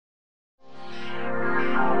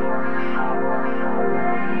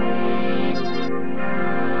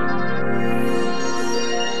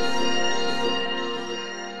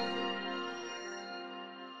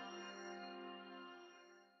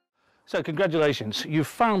So congratulations, you've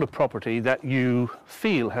found a property that you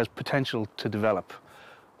feel has potential to develop.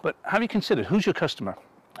 But have you considered who's your customer?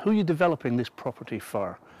 Who are you developing this property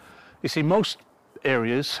for? You see, most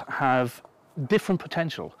areas have different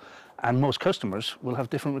potential and most customers will have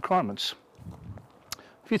different requirements.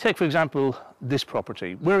 If you take, for example, this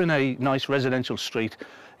property, we're in a nice residential street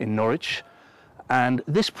in Norwich, and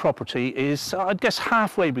this property is, I'd guess,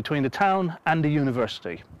 halfway between the town and the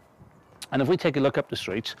university. And if we take a look up the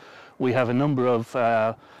street, we have a number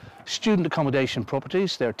of student accommodation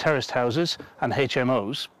properties. They're terraced houses and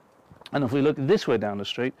HMOs. And if we look this way down the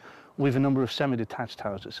street, we have a number of semi-detached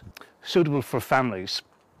houses suitable for families.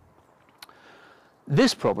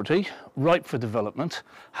 This property, ripe for development,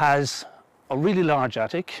 has a really large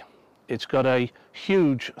attic. It's got a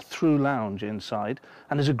huge through lounge inside,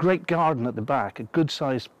 and there's a great garden at the back, a good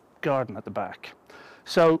sized garden at the back.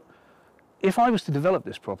 So if I was to develop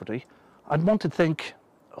this property, I'd want to think,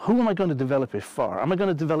 who am I going to develop it for? Am I going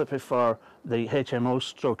to develop it for the HMO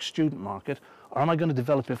stroke student market, or am I going to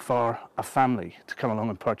develop it for a family to come along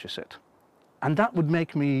and purchase it? And that would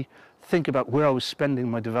make me think about where I was spending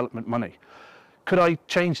my development money. Could I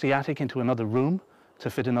change the attic into another room to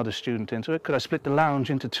fit another student into it? Could I split the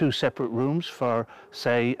lounge into two separate rooms for,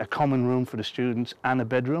 say, a common room for the students and a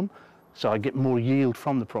bedroom, so I get more yield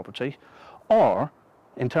from the property? Or,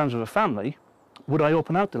 in terms of a family, would I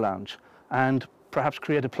open out the lounge and perhaps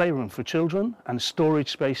create a playroom for children and a storage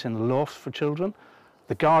space in the loft for children?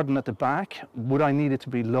 The garden at the back, would I need it to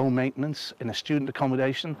be low maintenance in a student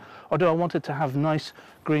accommodation, or do I want it to have nice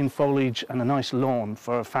green foliage and a nice lawn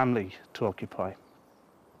for a family to occupy?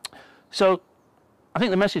 So I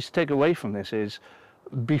think the message to take away from this is,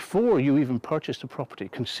 before you even purchase the property,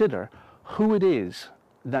 consider who it is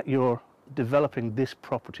that you're developing this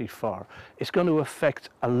property for. It's going to affect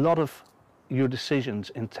a lot of your decisions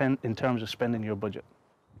in terms of spending your budget.